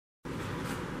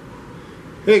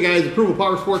Hey guys,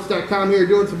 ApprovalPowersports.com here,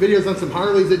 doing some videos on some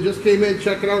Harleys that just came in.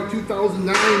 Check it out,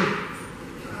 2009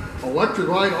 Electra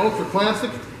Glide Ultra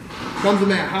Classic. Comes in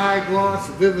that high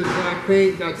gloss, vivid black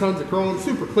paint, got tons of chrome,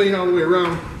 super clean all the way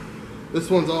around.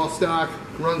 This one's all stock,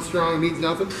 runs strong, needs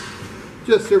nothing.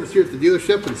 Just serviced here at the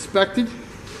dealership, inspected,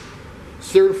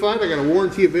 certified. I got a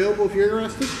warranty available if you're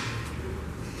interested.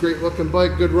 Great looking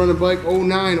bike, good running bike,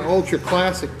 09 Ultra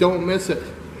Classic, don't miss it.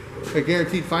 Got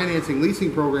guaranteed financing,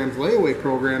 leasing programs, layaway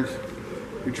programs.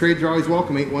 Your trades are always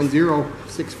welcome,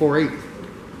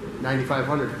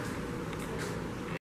 810-648-9500.